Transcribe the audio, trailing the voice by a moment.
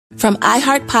From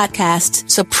iHeart Podcasts,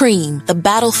 Supreme, The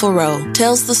Battle for Roe,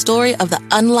 tells the story of the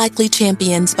unlikely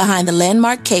champions behind the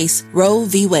landmark case Roe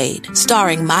v. Wade.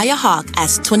 Starring Maya Hawke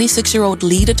as 26-year-old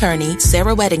lead attorney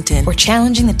Sarah Weddington. We're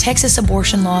challenging the Texas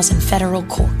abortion laws in federal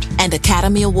court. And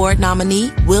Academy Award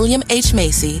nominee William H.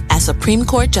 Macy as Supreme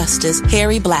Court Justice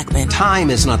Harry Blackmun. Time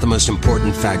is not the most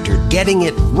important factor. Getting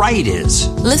it right is.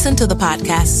 Listen to the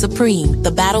podcast Supreme,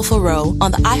 The Battle for Roe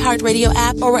on the iHeartRadio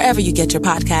app or wherever you get your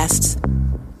podcasts.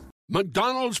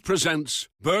 McDonald's presents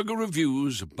Burger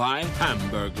Reviews by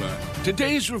Hamburglar.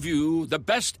 Today's review, the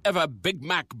best ever Big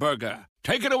Mac burger.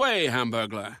 Take it away,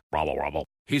 Hamburglar. Rubble, rubble.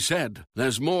 He said,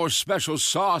 there's more special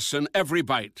sauce in every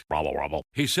bite. Rubble, rubble.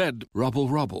 He said, rubble,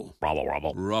 rubble. Rubble,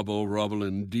 rubble. Rubble, rubble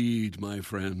indeed, my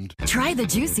friend. Try the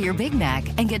juicier Big Mac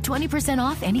and get 20%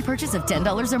 off any purchase of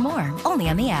 $10 or more. Only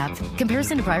on the app.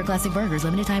 Comparison to prior classic burgers.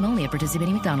 Limited time only at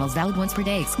participating McDonald's. Valid once per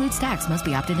day. Excludes tax. Must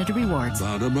be opted into rewards.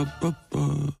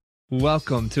 Ba-da-ba-ba-ba.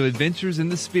 Welcome to Adventures in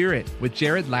the Spirit with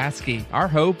Jared Lasky. Our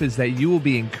hope is that you will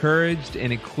be encouraged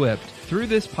and equipped through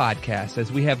this podcast as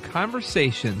we have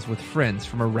conversations with friends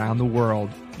from around the world.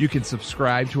 You can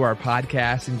subscribe to our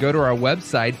podcast and go to our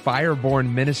website,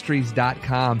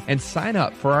 firebornministries.com, and sign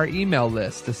up for our email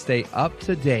list to stay up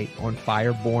to date on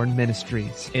Fireborn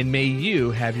Ministries. And may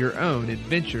you have your own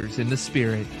adventures in the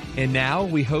Spirit. And now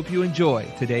we hope you enjoy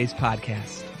today's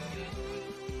podcast.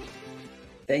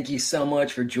 Thank you so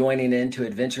much for joining in to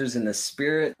Adventures in the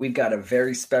Spirit. We've got a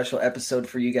very special episode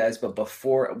for you guys, but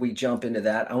before we jump into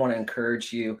that, I want to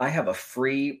encourage you. I have a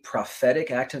free prophetic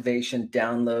activation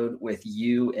download with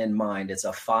you in mind. It's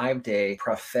a 5-day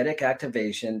prophetic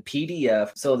activation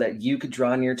PDF so that you could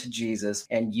draw near to Jesus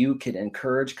and you can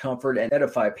encourage, comfort, and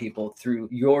edify people through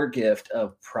your gift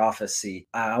of prophecy.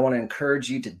 I want to encourage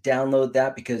you to download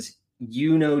that because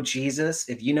you know Jesus.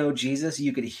 If you know Jesus,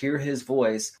 you could hear his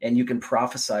voice and you can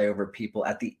prophesy over people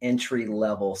at the entry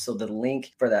level. So the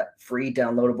link for that free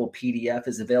downloadable PDF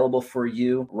is available for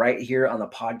you right here on the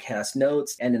podcast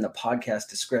notes and in the podcast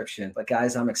description. But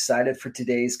guys, I'm excited for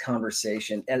today's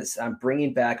conversation. As I'm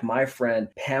bringing back my friend,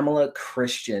 Pamela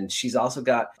Christian. She's also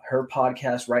got her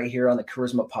podcast right here on the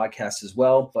Charisma podcast as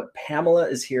well. But Pamela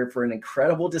is here for an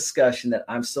incredible discussion that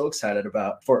I'm so excited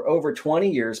about. For over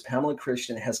 20 years, Pamela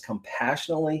Christian has compassionately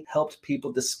helped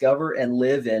people discover and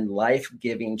live in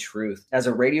life-giving truth. As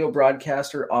a radio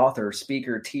broadcaster, author,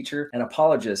 speaker, teacher, and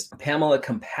apologist, Pamela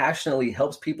compassionately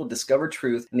helps people discover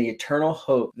truth and the eternal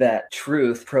hope that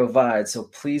truth provides. So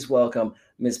please welcome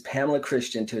Ms. Pamela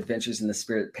Christian to Adventures in the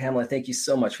Spirit. Pamela, thank you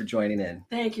so much for joining in.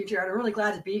 Thank you, Jared. I'm really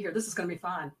glad to be here. This is going to be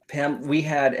fun. Pam, we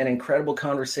had an incredible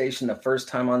conversation the first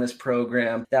time on this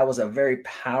program. That was a very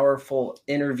powerful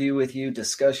interview with you,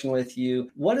 discussion with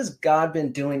you. What has God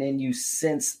been doing in you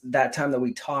since that time that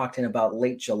we talked in about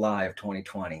late July of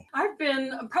 2020? I've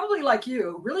been probably like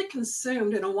you, really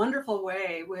consumed in a wonderful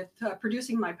way with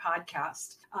producing my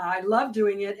podcast. I love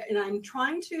doing it, and I'm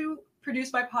trying to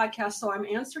produce my podcast, so I'm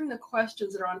answering the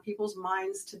questions that are on people's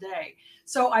minds today.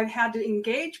 So I've had to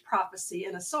engage prophecy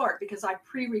in a sort because I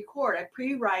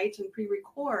pre-write and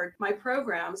pre-record my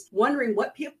programs, wondering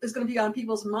what is going to be on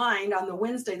people's mind on the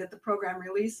Wednesday that the program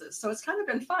releases. So it's kind of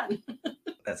been fun.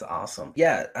 That's awesome.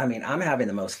 Yeah, I mean, I'm having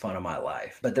the most fun of my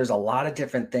life, but there's a lot of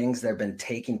different things that have been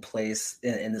taking place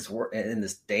in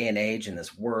this day and age, in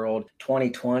this world.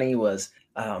 2020 was,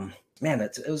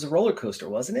 it was a roller coaster,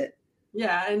 wasn't it?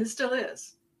 Yeah, and it still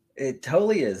is. It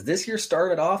totally is. This year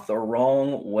started off the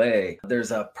wrong way.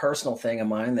 There's a personal thing of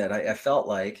mine that I felt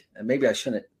like, and maybe I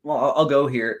shouldn't, well, I'll go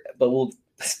here, but we'll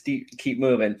keep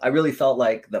moving. I really felt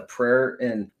like the prayer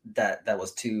and that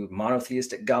was to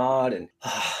monotheistic God and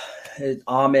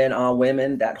amen on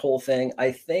women, that whole thing.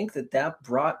 I think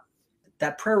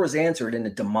that prayer was answered in a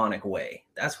demonic way.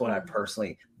 That's what I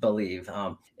personally believe.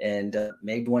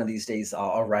 Maybe one of these days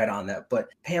I'll write on that. But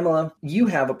Pamela, you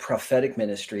have a prophetic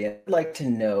ministry. I'd like to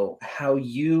know how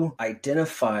you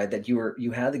identified that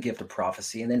you had the gift of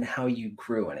prophecy and then how you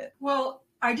grew in it. Well,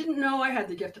 I didn't know I had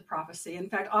the gift of prophecy. In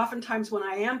fact, oftentimes when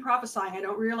I am prophesying, I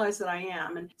don't realize that I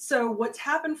am. And so what's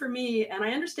happened for me, and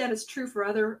I understand it's true for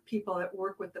other people that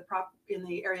work with in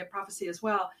the area of prophecy as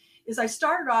well, is I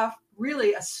started off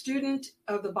really a student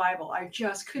of the Bible. I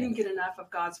just couldn't get enough of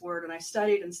God's word. And I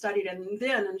studied. And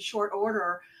then in short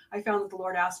order, I found that the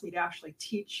Lord asked me to actually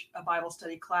teach a Bible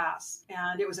study class.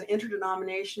 And it was an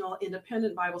interdenominational,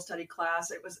 independent Bible study class.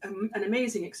 It was an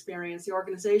amazing experience. The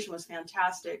organization was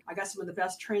fantastic. I got some of the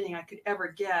best training I could ever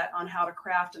get on how to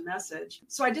craft a message.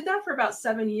 So I did that for about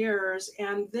 7 years.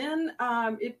 And then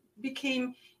it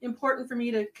became important for me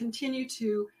to continue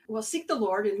to, seek the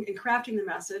Lord in crafting the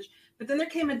message. But then there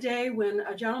came a day when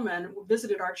a gentleman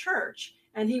visited our church,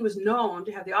 and he was known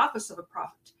to have the office of a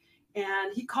prophet.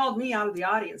 And he called me out of the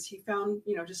audience. He found,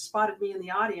 just spotted me in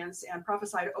the audience and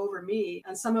prophesied over me.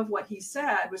 And some of what he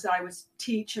said was that I would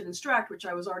teach and instruct, which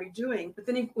I was already doing. But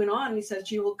then he went on and he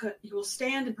says, you will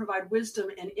stand and provide wisdom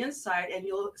and insight, and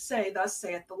you'll say, thus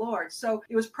saith the Lord. So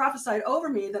it was prophesied over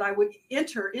me that I would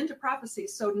enter into prophecy.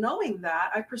 So knowing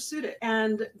that, I pursued it.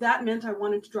 And that meant I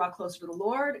wanted to draw closer to the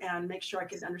Lord and make sure I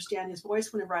could understand his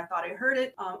voice whenever I thought I heard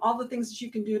it. All the things that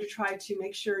you can do to try to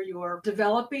make sure you're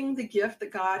developing the gift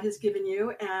that God has given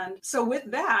you. And so with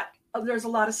that, there's a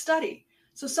lot of study.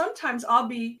 So sometimes I'll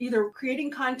be either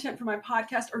creating content for my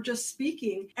podcast or just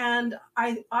speaking. And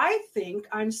I think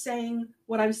I'm saying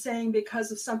what I'm saying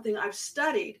because of something I've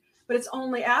studied. But it's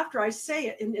only after I say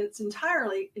it in its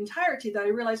entirety that I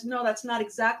realize, no, that's not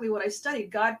exactly what I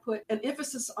studied. God put an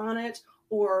emphasis on it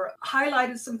or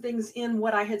highlighted some things in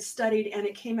what I had studied, and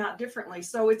it came out differently.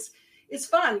 So it's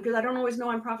fun because I don't always know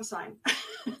I'm prophesying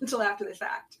until after the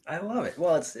fact. I love it.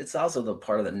 Well, it's also the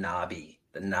part of the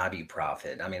Nabi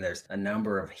prophet. I mean, there's a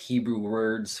number of Hebrew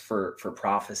words for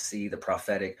prophecy, the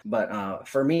prophetic. But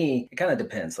for me, it kind of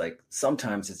depends. Like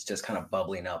sometimes it's just kind of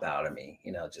bubbling up out of me.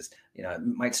 It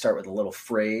might start with a little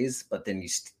phrase, but then you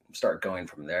start going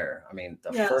from there. I mean,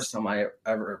 the first time I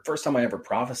ever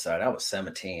prophesied, I was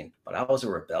 17, but I was a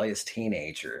rebellious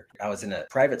teenager. I was in a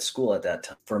private school at that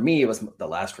time. For me, it was the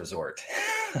last resort.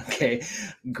 Okay.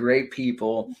 Great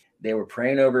people. They were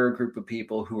praying over a group of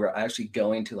people who were actually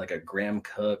going to like a Graham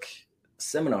Cook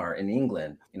seminar in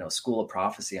England, School of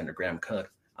Prophecy under Graham Cook.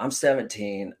 I'm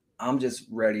 17. I'm just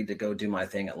ready to go do my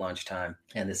thing at lunchtime.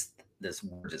 And this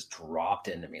word just dropped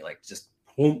into me, like just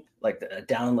boom, like a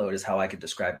download is how I could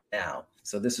describe it now.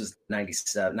 So this was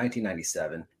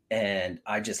 1997. And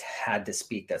I just had to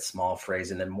speak that small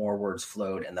phrase, and then more words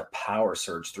flowed and the power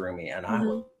surged through me. And I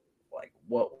was like,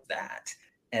 what was that?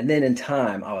 And then in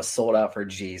time, I was sold out for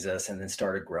Jesus and then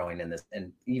started growing in this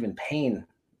and even paying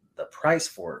the price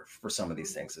for some of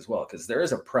these things as well. Because there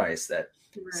is a price that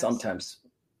sometimes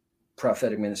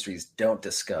prophetic ministries don't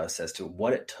discuss as to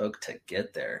what it took to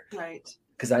get there. Right.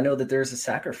 Because I know that there's a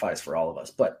sacrifice for all of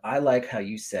us. But I like how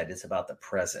you said it's about the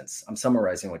presence. I'm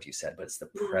summarizing what you said, but it's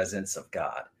the presence of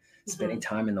God. Spending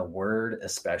time in the Word,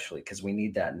 especially, because we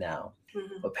need that now.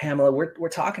 But Pamela, we're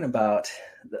talking about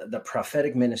the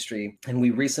prophetic ministry, and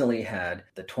we recently had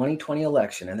the 2020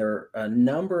 election, and there are a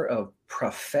number of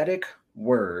prophetic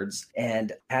words,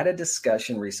 and had a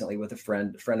discussion recently with a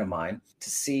friend of mine to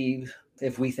see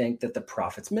if we think that the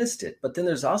prophets missed it. But then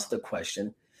there's also the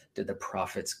question, did the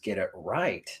prophets get it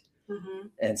right?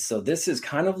 And so this is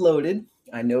kind of loaded.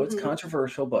 I know it's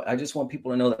controversial, but I just want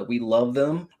people to know that we love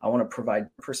them. I want to provide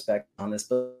perspective on this,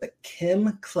 but the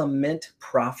Kim Clement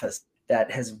prophecy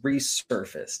that has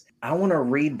resurfaced. I want to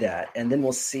read that, and then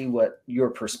we'll see what your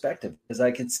perspective is.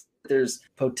 I could see there's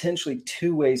potentially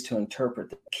two ways to interpret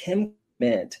that. Kim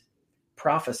Clement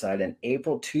prophesied in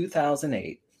April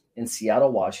 2008 in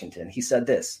Seattle, Washington. He said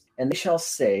this, and they shall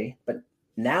say, but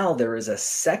now there is a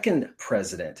second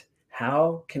president.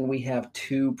 How can we have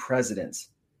two presidents?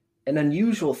 An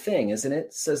unusual thing, isn't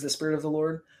it? Says the Spirit of the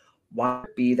Lord. Why would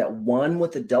it be that one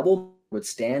with a double would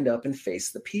stand up and face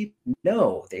the people?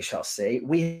 No, they shall say,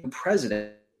 we have a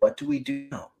president. What do we do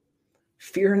now?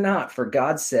 Fear not, for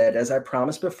God said, as I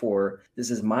promised before, this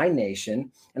is my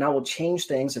nation, and I will change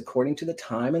things according to the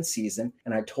time and season.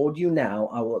 And I told you now,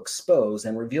 I will expose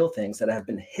and reveal things that have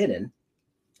been hidden,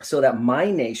 so that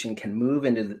my nation can move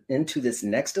into this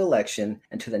next election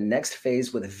and to the next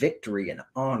phase with victory and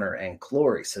honor and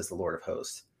glory, says the Lord of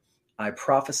hosts. I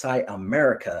prophesy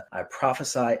America. I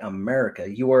prophesy America.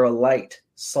 You are a light,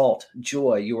 salt,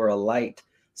 joy. You are a light,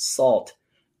 salt,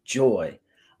 joy.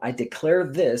 I declare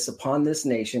this upon this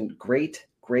nation, great,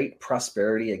 great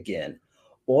prosperity again.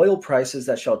 Oil prices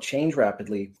that shall change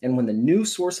rapidly. And when the new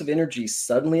source of energy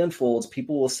suddenly unfolds,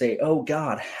 people will say, oh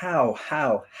God,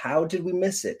 how did we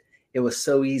miss it? It was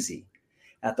so easy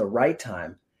at the right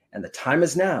time. And the time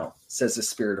is now, says the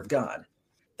Spirit of God.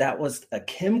 That was a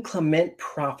Kim Clement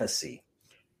prophecy.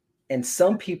 And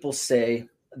some people say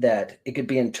that it could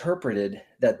be interpreted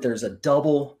that there's a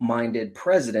double-minded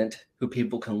president who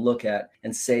people can look at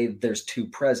and say there's two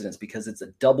presidents because it's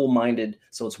a double-minded.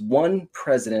 So it's one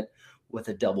president with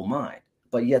a double mind.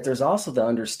 But yet there's also the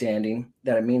understanding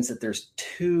that it means that there's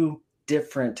two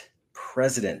different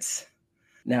presidents.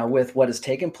 Now, with what has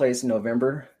taken place in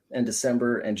November and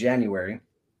December and January,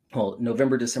 well,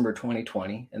 November, December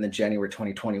 2020, and then January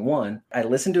 2021, I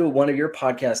listened to one of your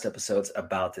podcast episodes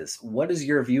about this. What is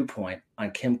your viewpoint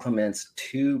on Kim Clement's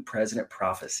two-president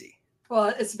prophecy?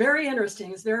 Well, it's very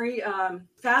interesting. It's very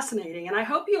fascinating. And I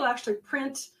hope you'll actually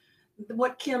print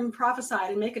what Kim prophesied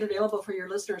and make it available for your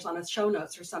listeners on its show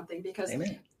notes or something, because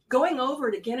Amen. going over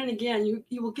it again and again,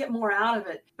 you will get more out of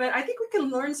it. But I think we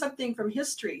can learn something from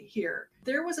history here.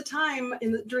 There was a time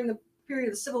during the period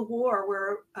of the Civil War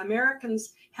where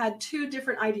Americans had two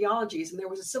different ideologies, and there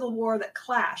was a civil war that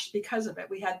clashed because of it.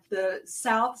 We had the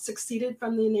South seceded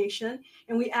from the nation,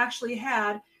 and we actually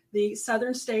had the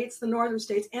southern states, the northern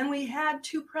states, and we had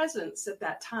two presidents at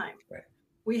that time. Right.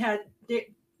 We had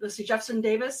Jefferson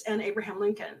Davis and Abraham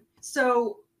Lincoln.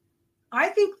 So I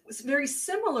think very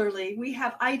similarly, we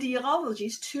have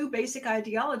ideologies, two basic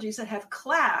ideologies that have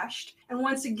clashed. And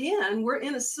once again, we're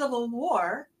in a civil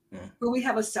war where we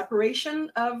have a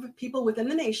separation of people within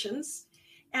the nations.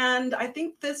 And I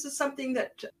think this is something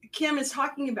that Kim is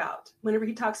talking about whenever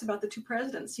he talks about the two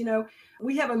presidents. You know,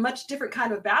 we have a much different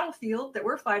kind of battlefield that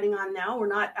we're fighting on now. We're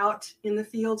not out in the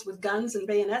fields with guns and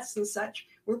bayonets and such.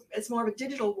 It's more of a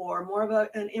digital war, more of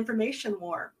an information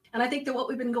war. And I think that what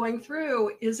we've been going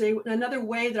through is another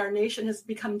way that our nation has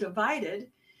become divided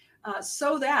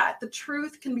so that the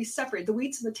truth can be separated, the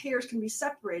wheats and the tares can be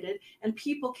separated, and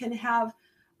people can have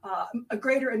a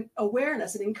greater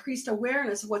awareness, an increased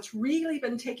awareness of what's really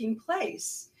been taking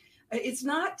place. It's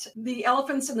not the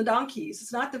elephants and the donkeys.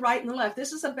 It's not the right and the left.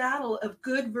 This is a battle of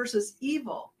good versus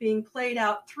evil being played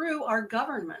out through our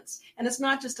governments. And it's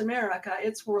not just America,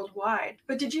 it's worldwide.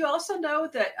 But did you also know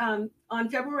that on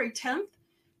February 10th,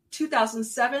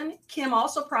 2007, Kim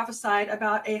also prophesied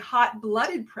about a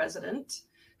hot-blooded president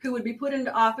who would be put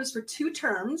into office for 2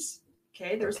 terms.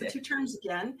 Okay, there's the 2 terms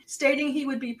again, stating he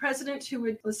would be president who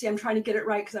would, let's see, I'm trying to get it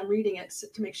right because I'm reading it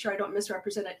to make sure I don't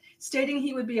misrepresent it, stating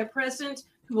he would be a president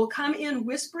who will come in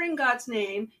whispering God's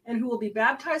name and who will be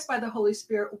baptized by the Holy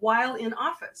Spirit while in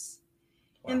office.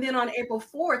 Wow. And then on April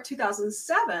 4th,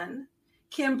 2007,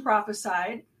 Kim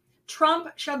prophesied, Trump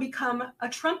shall become a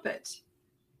trumpet.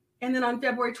 And then on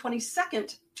February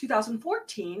 22nd,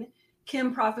 2014,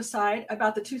 Kim prophesied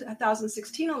about the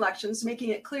 2016 elections, making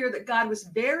it clear that God was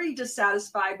very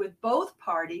dissatisfied with both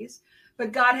parties,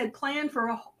 but God had planned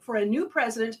for a new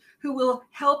president who will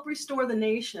help restore the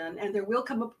nation, and there will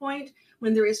come a point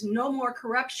when there is no more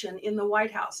corruption in the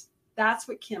White House. That's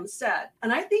what Kim said.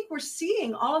 And I think we're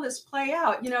seeing all of this play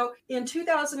out. You know, in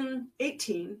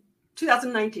 2019,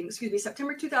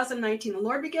 September 2019, the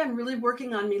Lord began really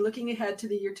working on me looking ahead to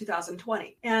the year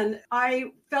 2020. And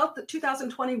I felt that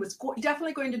 2020 was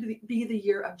definitely going to be the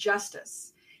year of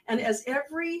justice. And as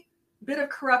every bit of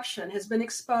corruption has been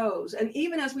exposed, and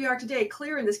even as we are today,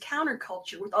 clear in this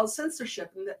counterculture with all censorship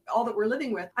and all that we're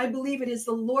living with, I believe it is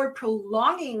the Lord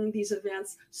prolonging these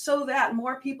events so that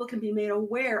more people can be made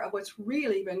aware of what's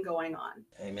really been going on.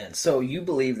 Amen. So you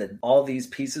believe that all these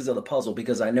pieces of the puzzle,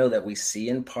 because I know that we see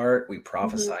in part, we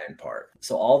prophesy in part.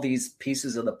 So all these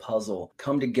pieces of the puzzle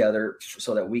come together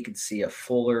so that we could see a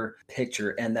fuller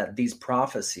picture, and that these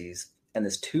prophecies and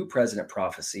this 2-president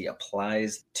prophecy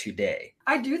applies today.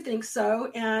 I do think so.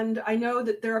 And I know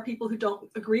that there are people who don't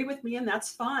agree with me, and that's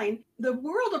fine. The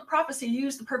world of prophecy,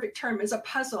 used the perfect term, is a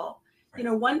puzzle. Right. You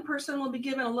know, one person will be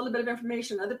given a little bit of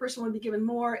information, another person will be given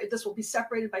more. This will be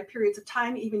separated by periods of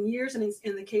time, even years, and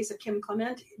in the case of Kim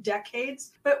Clement,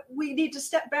 decades. But we need to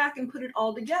step back and put it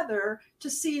all together to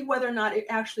see whether or not it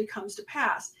actually comes to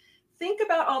pass. Think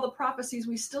about all the prophecies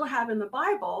we still have in the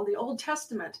Bible, the Old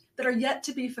Testament, that are yet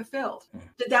to be fulfilled.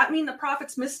 Did that mean the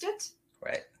prophets missed it?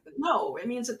 Right. No, it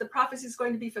means that the prophecy is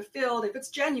going to be fulfilled, if it's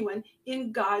genuine,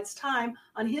 in God's time,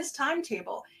 on his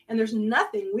timetable. And there's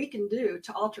nothing we can do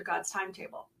to alter God's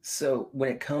timetable. So when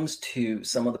it comes to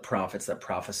some of the prophets that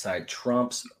prophesied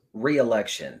Trump's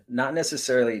re-election, not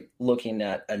necessarily looking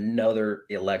at another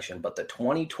election, but the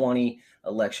 2020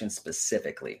 election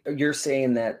specifically, you're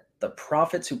saying that the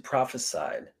prophets who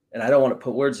prophesied, and I don't want to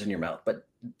put words in your mouth, but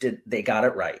they got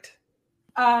it right?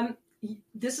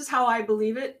 This is how I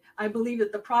believe it. I believe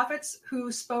that the prophets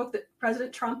who spoke that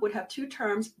President Trump would have 2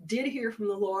 terms did hear from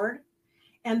the Lord,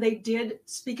 and they did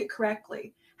speak it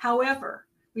correctly. However,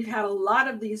 we've had a lot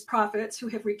of these prophets who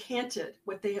have recanted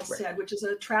what they have said, which is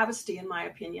a travesty in my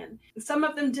opinion. Some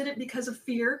of them did it because of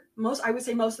fear. I would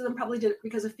say most of them probably did it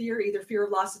because of fear, either fear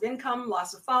of loss of income,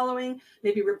 loss of following,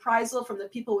 maybe reprisal from the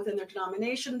people within their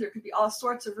denomination. There could be all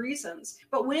sorts of reasons.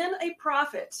 But when a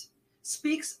prophet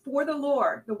speaks for the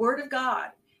Lord, the word of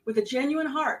God, with a genuine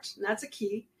heart, and that's a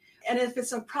key, and if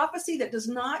it's a prophecy that does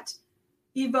not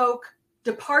evoke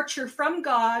departure from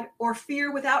God or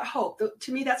fear without hope.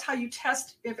 To me, that's how you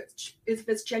test if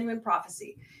it's genuine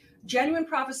prophecy. Genuine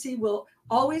prophecy will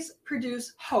always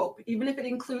produce hope, even if it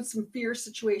includes some fear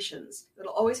situations.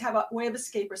 It'll always have a way of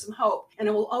escape or some hope, and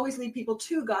it will always lead people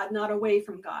to God, not away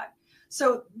from God.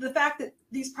 So the fact that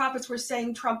these prophets were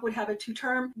saying Trump would have a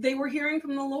 2-term, they were hearing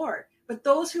from the Lord. But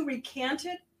those who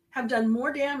recanted have done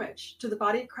more damage to the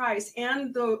body of Christ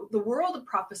and the world of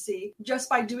prophecy just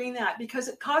by doing that, because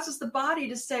it causes the body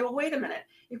to say, well, wait a minute,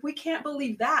 if we can't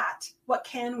believe that, what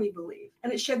can we believe?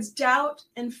 And it sheds doubt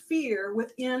and fear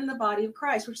within the body of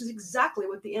Christ, which is exactly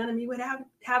what the enemy would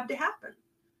have to happen.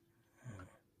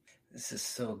 This is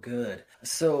so good.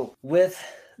 So with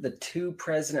the two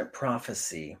president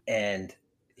prophecy and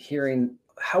hearing,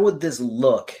 how would this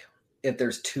look if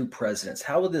there's two presidents?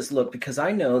 How would this look? Because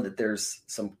I know that there's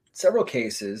several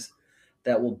cases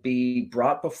that will be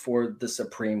brought before the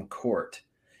Supreme Court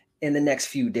in the next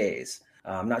few days.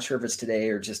 I'm not sure if it's today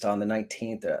or just on the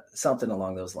 19th, something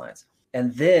along those lines.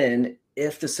 And then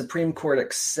if the Supreme Court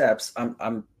accepts,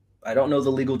 I don't know the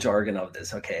legal jargon of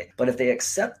this, okay, but if they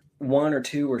accept one or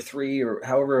two or three or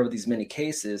however of these many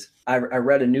cases, I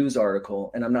read a news article,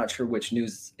 and I'm not sure which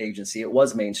news agency, it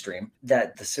was mainstream,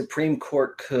 that the Supreme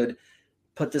Court could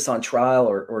put this on trial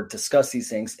or discuss these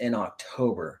things in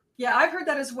October. Yeah, I've heard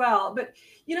that as well. But,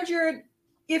 Jared,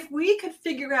 if we could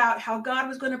figure out how God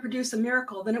was going to produce a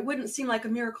miracle, then it wouldn't seem like a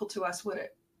miracle to us, would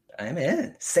it?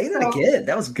 Amen. Say that again.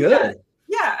 That was good.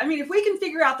 Yeah. I mean, if we can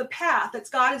figure out the path that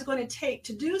God is going to take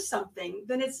to do something,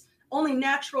 then it's only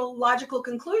natural, logical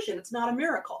conclusion. It's not a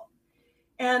miracle.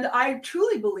 And I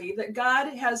truly believe that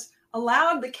God has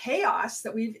allowed the chaos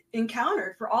that we've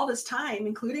encountered for all this time,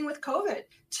 including with COVID,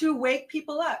 to wake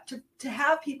people up, to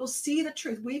have people see the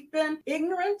truth. We've been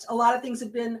ignorant. A lot of things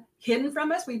have been hidden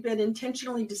from us. We've been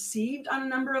intentionally deceived on a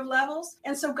number of levels.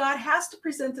 And so God has to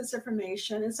present this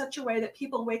information in such a way that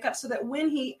people wake up so that when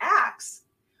he acts,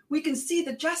 we can see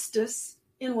the justice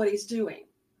in what he's doing.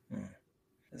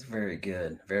 That's very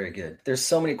good. Very good. There's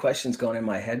so many questions going in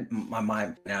my head, my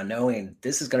mind now, knowing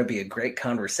this is going to be a great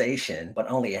conversation,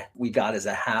 but only we got is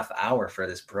a half hour for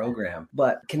this program.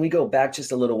 But can we go back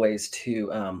just a little ways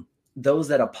to those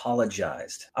that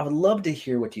apologized? I would love to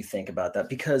hear what you think about that,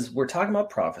 because we're talking about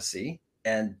prophecy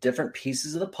and different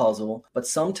pieces of the puzzle, but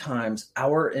sometimes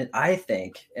I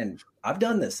think, and I've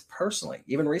done this personally,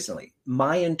 even recently,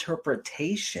 my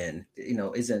interpretation,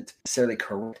 isn't necessarily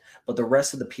correct, but the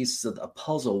rest of the pieces of the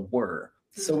puzzle were.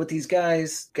 So with these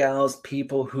guys, gals,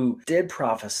 people who did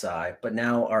prophesy, but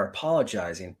now are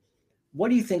apologizing,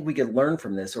 what do you think we could learn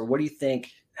from this? Or what do you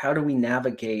think, how do we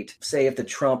navigate, say if the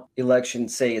Trump election,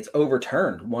 say it's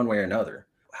overturned one way or another?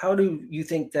 How do you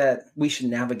think that we should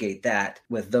navigate that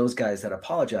with those guys that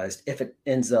apologized if it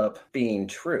ends up being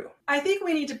true? I think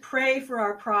we need to pray for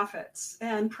our prophets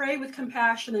and pray with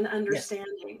compassion and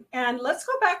understanding. Yeah. And let's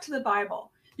go back to the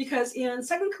Bible, because in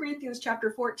 2 Corinthians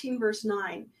chapter 14, verse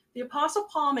 9, the Apostle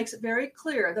Paul makes it very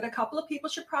clear that a couple of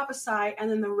people should prophesy, and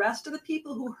then the rest of the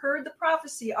people who heard the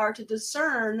prophecy are to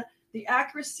discern the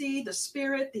accuracy, the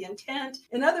spirit, the intent.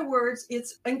 In other words,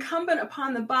 it's incumbent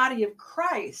upon the body of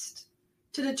Christ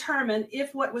to determine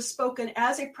if what was spoken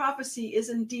as a prophecy is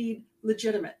indeed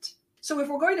legitimate. So if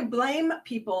we're going to blame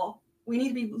people, we need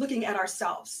to be looking at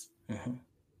ourselves.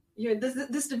 Mm-hmm.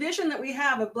 This division that we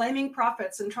have of blaming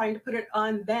prophets and trying to put it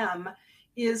on them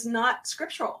is not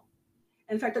scriptural.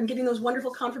 In fact, I'm getting those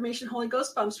wonderful confirmation Holy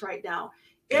Ghost bumps right now.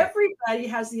 Yeah. Everybody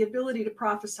has the ability to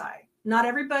prophesy. Not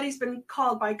everybody's been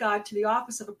called by God to the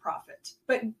office of a prophet,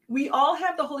 but we all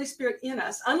have the Holy Spirit in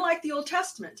us. Unlike the Old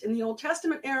Testament. In the Old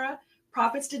Testament era,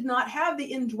 prophets did not have the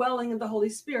indwelling of the Holy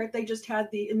Spirit. They just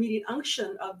had the immediate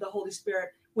unction of the Holy Spirit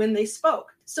when they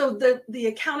spoke. So the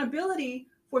accountability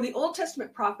for the Old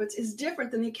Testament prophets is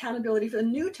different than the accountability for the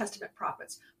New Testament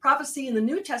prophets. Prophecy in the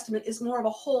New Testament is more of a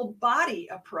whole body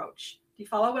approach. Do you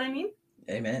follow what I mean?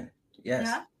 Amen. Yes.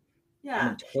 Yeah.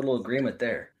 I'm in total agreement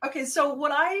there. Okay, so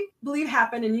what I believe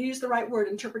happened, and you use the right word,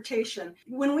 interpretation.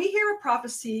 When we hear a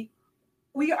prophecy,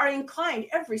 we are inclined,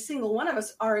 every single one of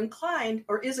us are inclined,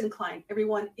 or is inclined,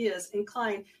 everyone is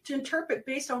inclined to interpret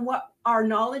based on what our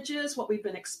knowledge is, what we've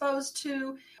been exposed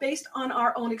to, based on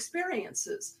our own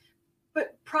experiences.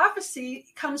 But prophecy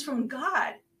comes from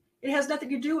God. It has nothing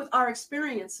to do with our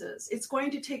experiences. It's going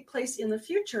to take place in the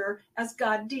future as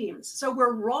God deems. So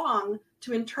we're wrong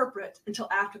to interpret until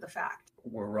after the fact.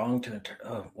 We're wrong to interpret.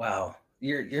 Oh, wow.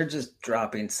 You're just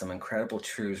dropping some incredible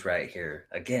truths right here.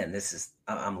 Again,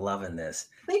 I'm loving this.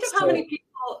 Think of how many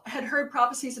people had heard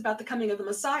prophecies about the coming of the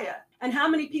Messiah, and how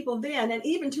many people then, and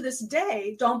even to this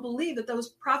day, don't believe that those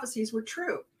prophecies were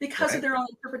true because of their own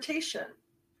interpretation.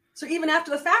 So even after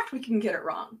the fact, we can get it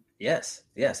wrong. Yes.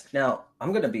 Now,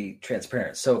 I'm going to be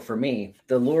transparent. So for me,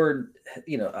 the Lord,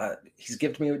 he's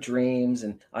gifted me with dreams,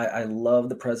 and I love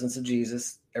the presence of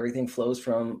Jesus. Everything flows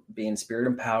from being spirit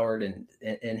empowered and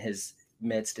in his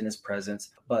midst, in his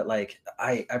presence. But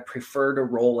I prefer to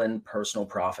roll in personal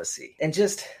prophecy. And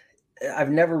I've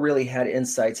never really had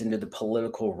insights into the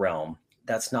political realm.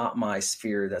 That's not my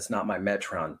sphere. That's not my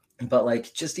metron. But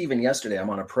like just even yesterday, I'm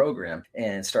on a program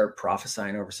and start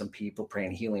prophesying over some people,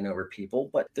 praying healing over people.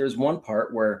 But there's one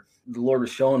part where the Lord was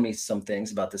showing me some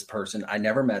things about this person. I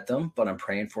never met them, but I'm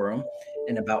praying for them,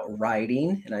 and about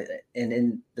writing. And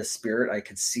in the spirit, I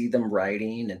could see them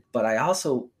writing. But I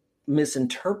also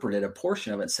misinterpreted a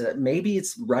portion of it, said maybe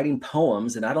it's writing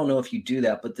poems. And I don't know if you do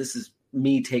that, but this is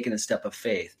me taking a step of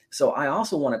faith. So I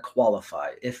also want to qualify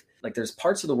if like there's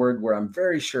parts of the word where I'm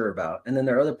very sure about, and then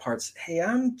there are other parts, hey,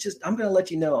 I'm going to let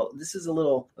you know this is a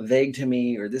little vague to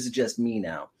me, or this is just me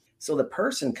now. So the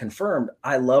person confirmed,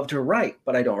 I love to write,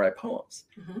 but I don't write poems.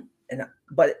 Mm-hmm.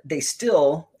 But they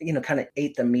still, kind of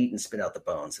ate the meat and spit out the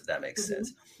bones, if that makes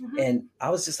sense. Mm-hmm. And I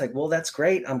was just like, well, that's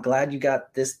great. I'm glad you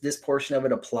got this portion of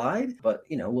it applied, but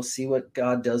we'll see what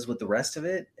God does with the rest of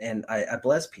it. And I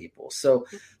bless people. So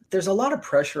there's a lot of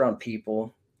pressure on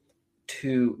people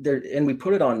and we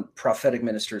put it on prophetic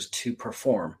ministers to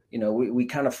perform. We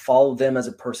kind of follow them as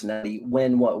a personality,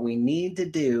 when what we need to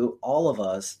do, all of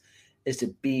us, is to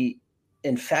be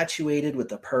infatuated with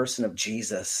the person of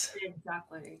Jesus.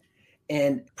 Exactly.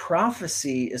 And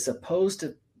prophecy is supposed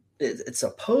to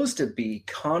be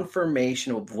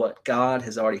confirmation of what God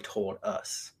has already told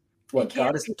us, what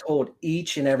God has told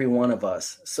each and every one of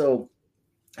us. So,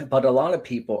 but a lot of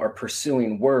people are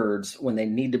pursuing words when they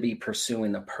need to be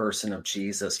pursuing the person of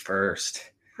Jesus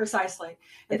first. Precisely.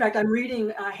 In fact, I'm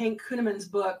reading Hank Kuhnemann's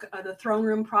book, The Throne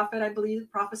Room Prophet, I believe,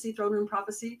 Throne Room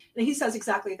Prophecy. And he says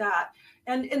exactly that.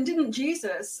 And didn't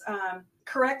Jesus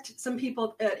correct some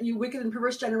people, you wicked and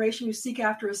perverse generation, you seek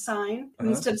after a sign. Uh-huh.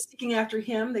 Instead of seeking after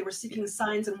him, they were seeking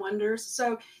signs and wonders.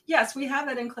 So yes, we have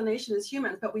that inclination as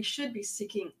humans, but we should be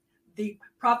seeking the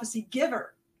prophecy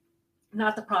giver,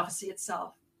 not the prophecy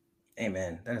itself.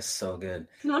 Amen. That is so good.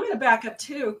 I'm going to back up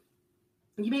too.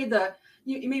 You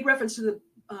made reference to the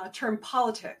term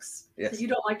politics. Yes. That you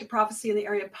don't like to prophesy in the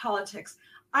area of politics.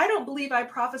 I don't believe I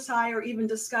prophesy or even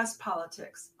discuss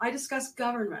politics. I discuss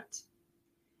government.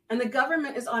 And the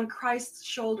government is on Christ's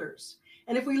shoulders.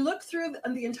 And if we look through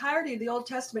the entirety of the Old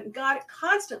Testament, God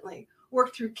constantly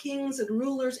worked through kings and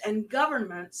rulers and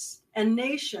governments and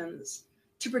nations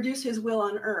to produce his will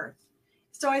on earth.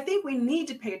 So I think we need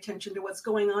to pay attention to what's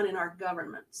going on in our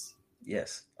governments.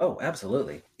 Yes. Oh,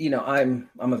 absolutely. I'm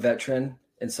a veteran,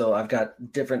 and so I've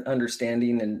got different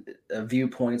understanding and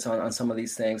viewpoints on some of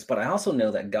these things. But I also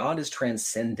know that God is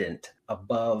transcendent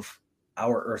above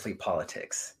our earthly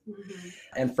politics. Mm-hmm.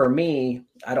 And for me,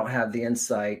 I don't have the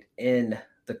insight in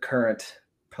the current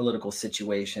political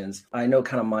situations. I know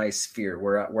kind of my sphere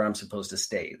where I'm supposed to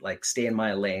stay in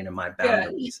my lane and my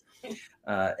boundaries. Yeah.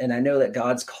 And I know that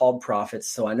God's called prophets.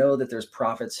 So I know that there's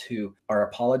prophets who are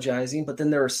apologizing, but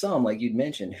then there are some, like you'd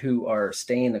mentioned, who are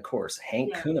staying the course.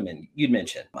 Hank Kuhnemann, you'd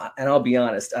mentioned. And I'll be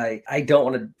honest, I don't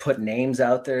want to put names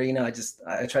out there.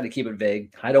 I try to keep it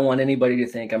vague. I don't want anybody to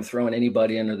think I'm throwing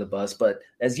anybody under the bus. But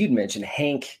as you'd mentioned,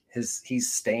 Hank,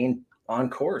 he's staying on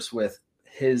course with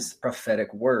his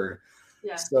prophetic word.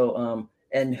 Yeah. So,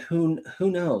 and who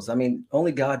knows? I mean,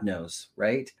 only God knows,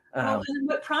 right? And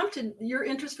what prompted your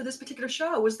interest for this particular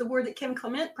show was the word that Kim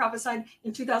Clement prophesied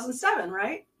in 2007,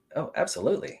 right? Oh,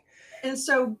 absolutely. And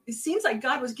so it seems like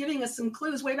God was giving us some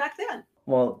clues way back then.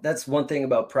 Well, that's one thing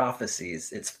about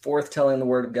prophecies. It's forthtelling the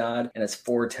word of God, and it's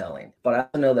foretelling. But I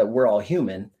also know that we're all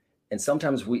human. And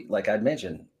sometimes we, like I'd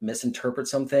mentioned, misinterpret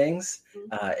some things.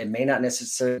 Mm-hmm. It may not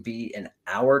necessarily be in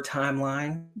our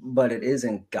timeline, but it is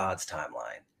in God's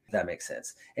timeline. If that makes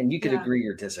sense. And you could agree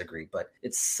or disagree, but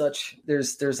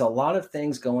there's a lot of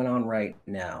things going on right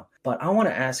now. But I want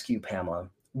to ask you, Pamela,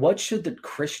 what should the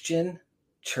Christian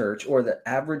church or the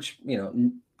average,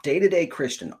 day-to-day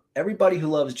Christian, everybody who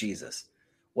loves Jesus,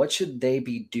 what should they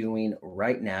be doing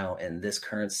right now in this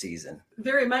current season?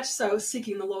 Very much so,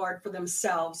 seeking the Lord for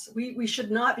themselves. We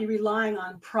should not be relying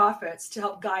on prophets to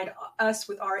help guide us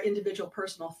with our individual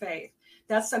personal faith.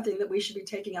 That's something that we should be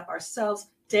taking up ourselves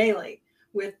daily,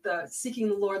 with seeking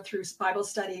the Lord through Bible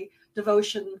study,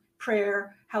 devotion,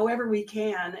 prayer, however we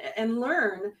can, and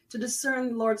learn to discern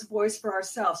the Lord's voice for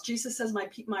ourselves. Jesus says,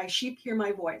 my sheep hear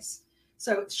my voice.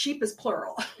 So sheep is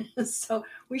plural. So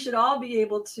we should all be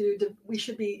able we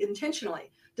should be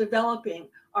intentionally developing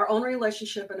our own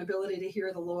relationship and ability to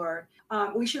hear the Lord.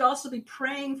 We should also be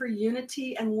praying for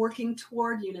unity and working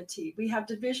toward unity. We have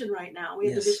division right now. We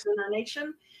have division in our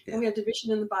nation, and we have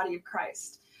division in the body of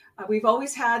Christ. We've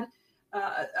always had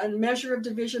a measure of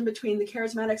division between the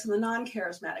charismatics and the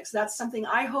non-charismatics. That's something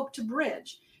I hope to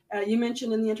bridge. You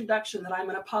mentioned in the introduction that I'm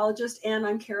an apologist and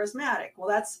I'm charismatic. Well,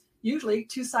 that's usually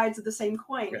two sides of the same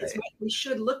coin. Right. It's what we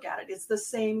should look at it. It's the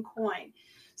same coin.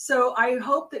 So I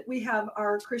hope that we have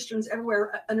our Christians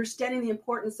everywhere understanding the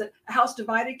importance that a house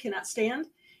divided cannot stand,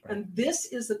 Right. And this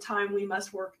is the time we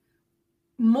must work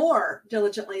more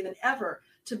diligently than ever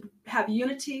to have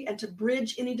unity and to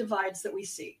bridge any divides that we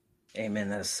see. Amen.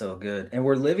 That is so good. And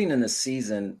we're living in this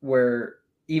season where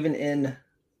even in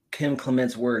Kim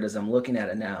Clement's word, as I'm looking at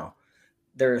it now,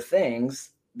 there are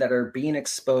things that are being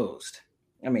exposed.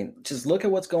 I mean, just look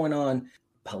at what's going on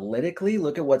politically.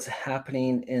 Look at what's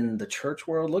happening in the church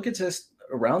world. Look at just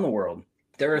around the world.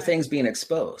 There are Right. things being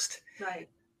exposed. Right.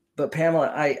 But Pamela,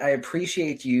 I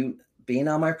appreciate you being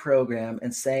on my program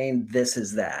and saying this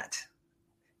is that.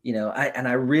 You know,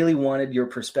 I really wanted your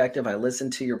perspective. I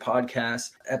listened to your podcast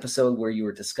episode where you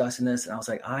were discussing this, and I was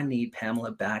like, I need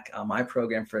Pamela back on my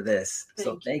program for this.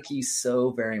 Thank you so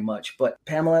very much. But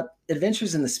Pamela,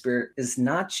 Adventures in the Spirit is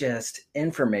not just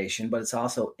information, but it's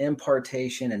also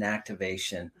impartation and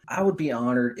activation. I would be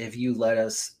honored if you let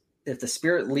us, if the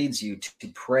Spirit leads you to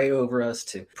pray over us,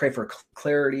 to pray for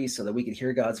clarity so that we can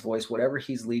hear God's voice, whatever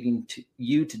he's leading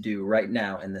you to do right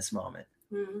now in this moment.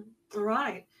 Mm-hmm. All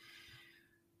right.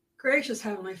 Gracious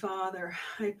Heavenly Father,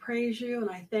 I praise you and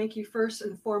I thank you first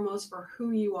and foremost for who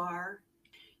you are.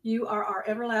 You are our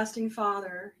everlasting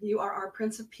Father. You are our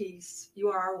Prince of Peace. You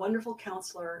are our wonderful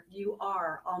counselor. You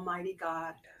are Almighty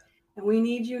God. And we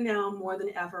need you now more than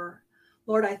ever.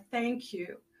 Lord, I thank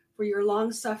you for your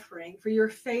long suffering, for your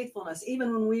faithfulness,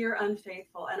 even when we are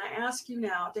unfaithful. And I ask you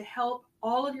now to help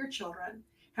all of your children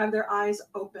have their eyes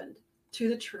opened to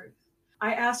the truth.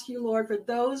 I ask you, Lord, for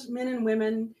those men and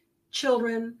women,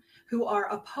 children who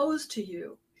are opposed to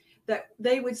you, that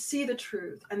they would see the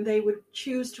truth and they would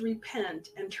choose to repent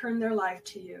and turn their life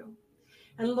to you.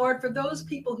 And Lord, for those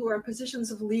people who are in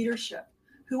positions of leadership,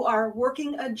 who are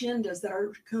working agendas that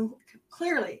are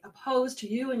clearly opposed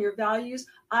to you and your values,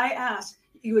 I ask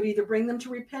you would either bring them to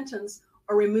repentance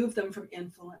or remove them from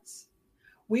influence.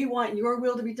 We want your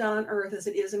will to be done on earth as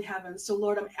it is in heaven. So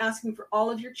Lord, I'm asking for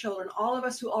all of your children, all of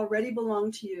us who already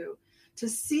belong to you, to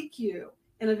seek you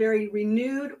in a very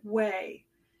renewed way,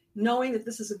 knowing that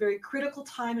this is a very critical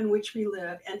time in which we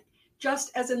live. And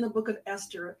just as in the book of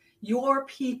Esther, your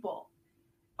people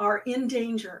are in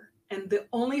danger. And the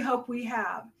only hope we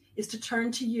have is to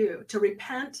turn to you, to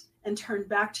repent and turn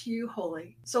back to you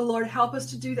wholly. So Lord, help us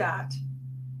to do that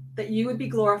you would be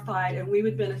glorified and we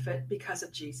would benefit because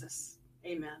of Jesus.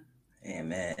 Amen.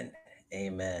 Amen.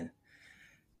 Amen.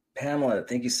 Pamela,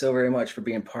 thank you so very much for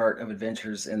being part of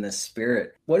Adventures in the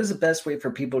Spirit. What is the best way for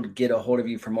people to get a hold of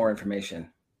you for more information?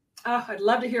 Oh, I'd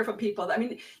love to hear from people. I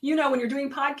mean, you know, when you're doing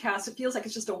podcasts, it feels like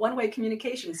it's just a one-way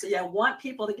communication. So yeah, I want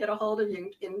people to get a hold of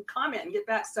you and comment and get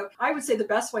back. So I would say the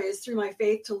best way is through my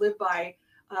Faith to Live By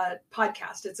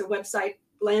podcast. It's a website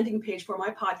landing page for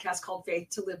my podcast called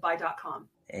faithtoliveby.com.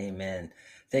 Amen.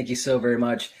 Thank you so very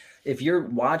much. If you're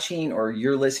watching or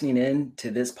you're listening in to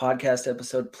this podcast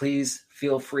episode, please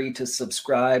feel free to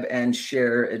subscribe and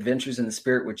share Adventures in the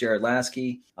Spirit with Jared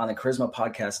Lasky on the Charisma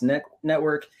Podcast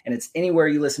Network. And it's anywhere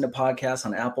you listen to podcasts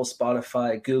on Apple,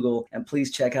 Spotify, Google. And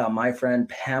please check out my friend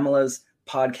Pamela's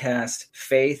podcast,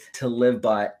 Faith to Live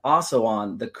By, also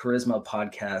on the Charisma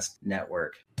Podcast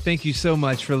Network. Thank you so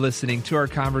much for listening to our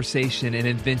conversation in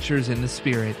Adventures in the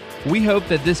Spirit. We hope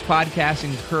that this podcast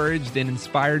encouraged and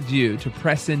inspired you to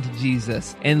press into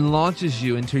Jesus and launches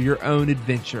you into your own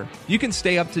adventure. You can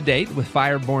stay up to date with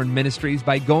Fireborn Ministries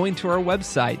by going to our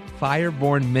website,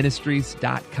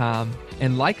 firebornministries.com,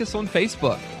 and like us on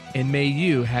Facebook. And may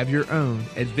you have your own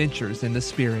Adventures in the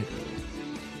Spirit.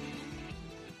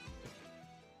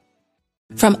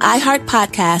 From iHeart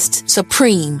Podcasts,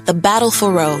 Supreme, The Battle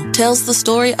for Roe, tells the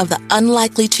story of the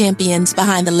unlikely champions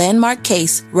behind the landmark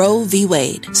case Roe v.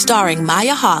 Wade, starring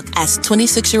Maya Hawke as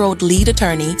 26-year-old lead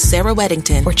attorney Sarah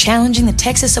Weddington. We're challenging the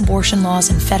Texas abortion laws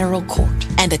in federal court.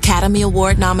 And Academy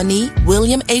Award nominee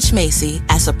William H. Macy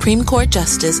as Supreme Court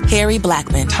Justice Harry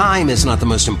Blackmun. Time is not the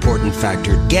most important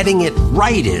factor. Getting it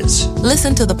right is.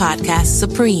 Listen to the podcast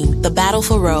Supreme, The Battle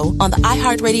for Roe on the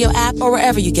iHeartRadio app or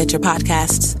wherever you get your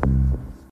podcasts.